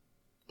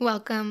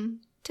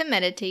Welcome to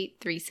Meditate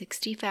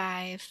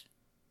 365,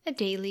 a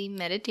daily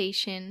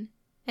meditation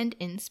and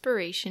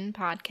inspiration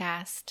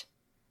podcast.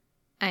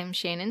 I'm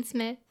Shannon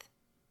Smith.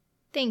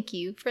 Thank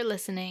you for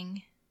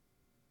listening.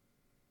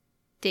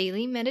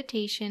 Daily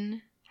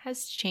meditation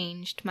has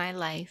changed my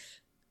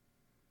life.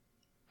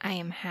 I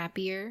am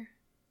happier,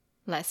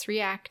 less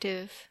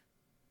reactive,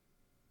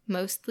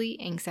 mostly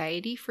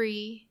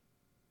anxiety-free,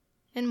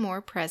 and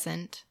more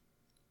present,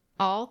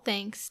 all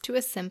thanks to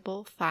a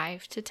simple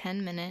 5 to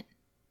 10 minute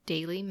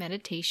daily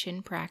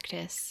meditation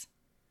practice.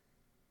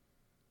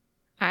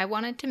 I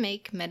wanted to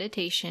make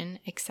meditation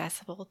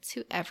accessible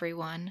to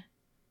everyone,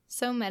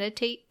 so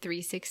Meditate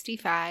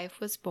 365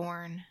 was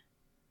born.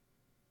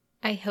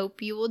 I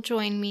hope you will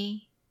join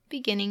me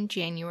beginning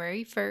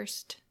January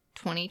 1st,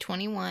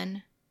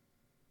 2021,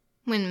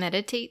 when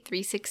Meditate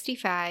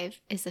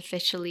 365 is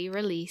officially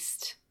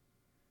released.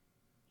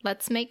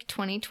 Let's make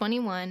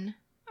 2021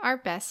 our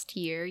best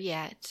year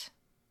yet.